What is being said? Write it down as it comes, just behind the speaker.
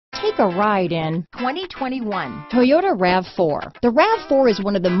Take a ride in 2021 Toyota RAV4. The RAV4 is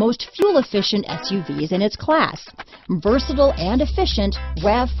one of the most fuel-efficient SUVs in its class. Versatile and efficient,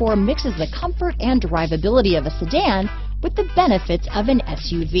 RAV4 mixes the comfort and drivability of a sedan with the benefits of an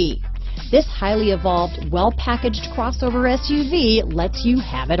SUV. This highly evolved, well-packaged crossover SUV lets you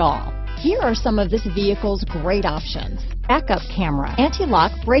have it all. Here are some of this vehicle's great options: backup camera,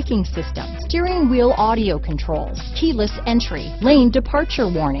 anti-lock braking system, steering wheel audio controls, keyless entry, lane departure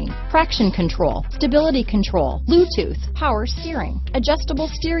warning, traction control, stability control, Bluetooth, power steering, adjustable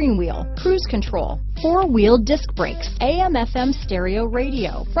steering wheel, cruise control, four-wheel disc brakes, AM/FM stereo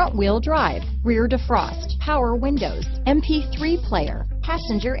radio, front-wheel drive, rear defrost, power windows, MP3 player,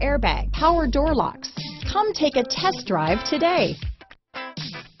 passenger airbag, power door locks. Come take a test drive today.